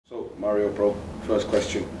Mario, bro. First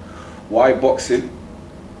question. Why boxing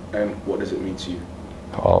and what does it mean to you?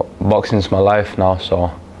 Well, boxing's my life now,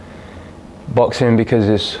 so boxing because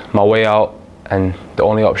it's my way out and the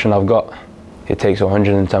only option I've got. It takes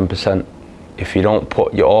 110%. If you don't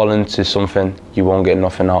put your all into something, you won't get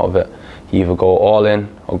nothing out of it. You either go all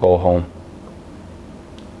in or go home.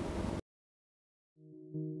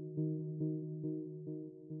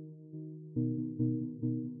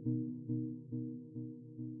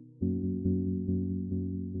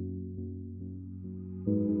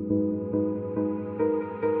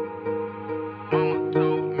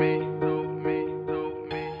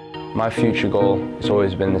 My future goal has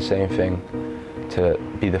always been the same thing, to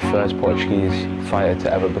be the first Portuguese fighter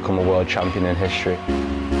to ever become a world champion in history.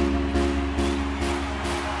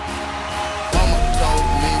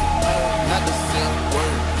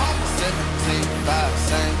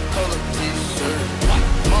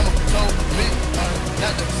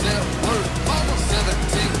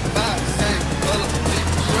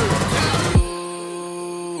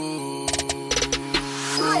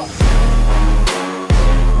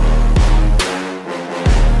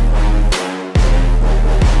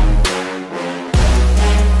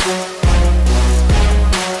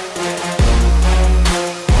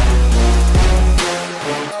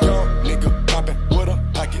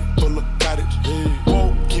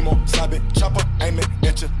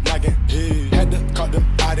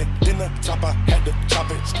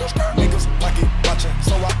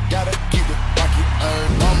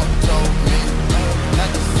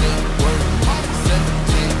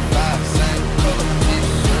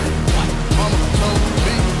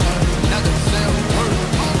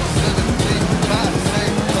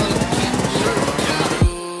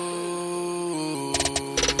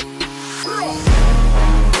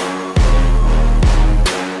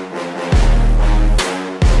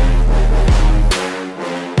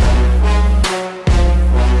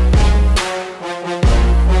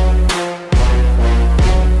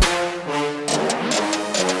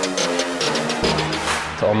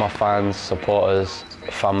 To all my fans, supporters,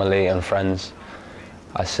 family and friends,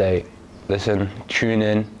 I say, listen, tune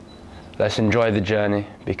in, let's enjoy the journey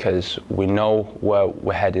because we know where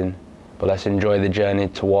we're heading, but let's enjoy the journey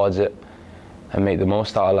towards it and make the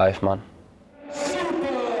most out of life, man.